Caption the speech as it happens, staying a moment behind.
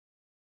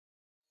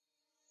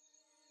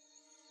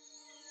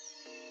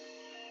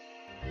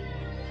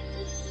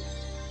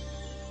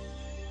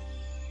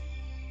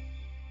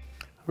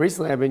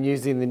Recently I've been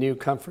using the new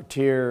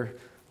Comfortear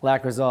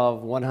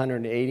Lacrisolve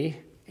 180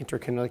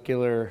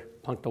 intercanalicular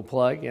punctal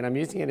plug, and I'm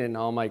using it in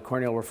all my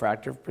corneal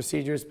refractive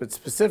procedures, but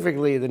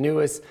specifically the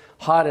newest,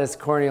 hottest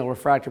corneal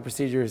refractive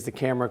procedure is the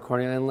KAMRA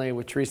corneal inlay,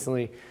 which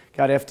recently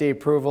got FDA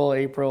approval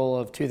April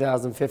of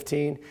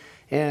 2015,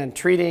 and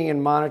treating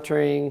and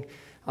monitoring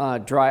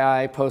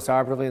dry eye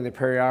post-operatively in the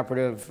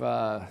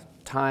perioperative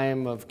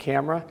time of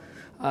KAMRA.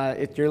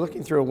 You're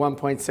looking through a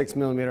 1.6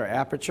 millimeter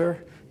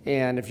aperture,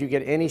 and if you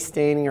get any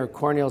staining or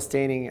corneal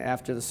staining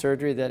after the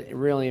surgery, that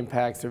really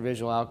impacts their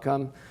visual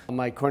outcome.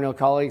 My corneal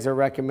colleagues are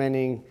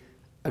recommending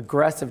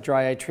aggressive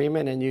dry eye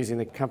treatment, and using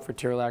the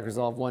Comfortear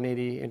Lacrisolve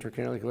 180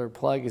 intercanalicular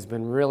plug has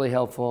been really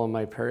helpful in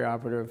my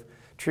perioperative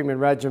treatment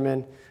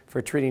regimen for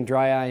treating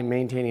dry eye and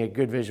maintaining a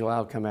good visual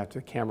outcome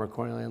after the KAMRA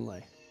corneal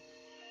inlay.